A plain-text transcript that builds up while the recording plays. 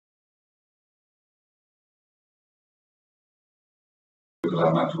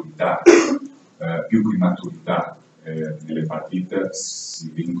della maturità, più che maturità nelle partite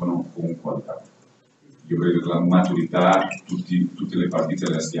si vincono con qualità. Io credo che la maturità tutte le partite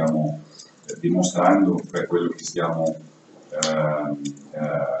le stiamo dimostrando per quello che stiamo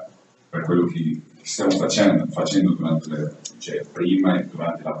facendo durante cioè prima e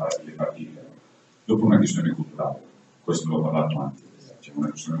durante le partite. Dopo una questione culturale, questo l'ho parlato anche, c'è una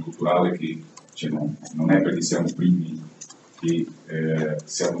questione culturale che non è perché siamo primi che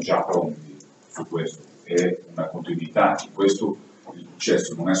siamo già pronti su questo, è una continuità, e questo il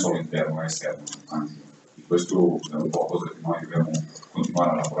successo non è solo interno ma esterno, anzi, e questo è un po' cosa che noi dobbiamo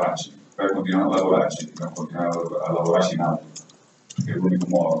continuare a lavorarci. Per continuare a lavorarci, dobbiamo continuare a lavorarci in alto, perché è l'unico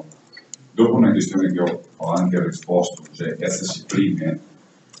modo. Dopo una questione che ho anche risposto, cioè esserci primi,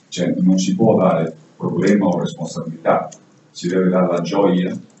 cioè non si può dare problema o responsabilità, si deve dare la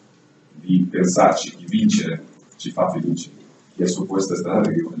gioia di pensarci, di vincere ci fa felici. E su questa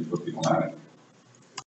strada io voglio continuare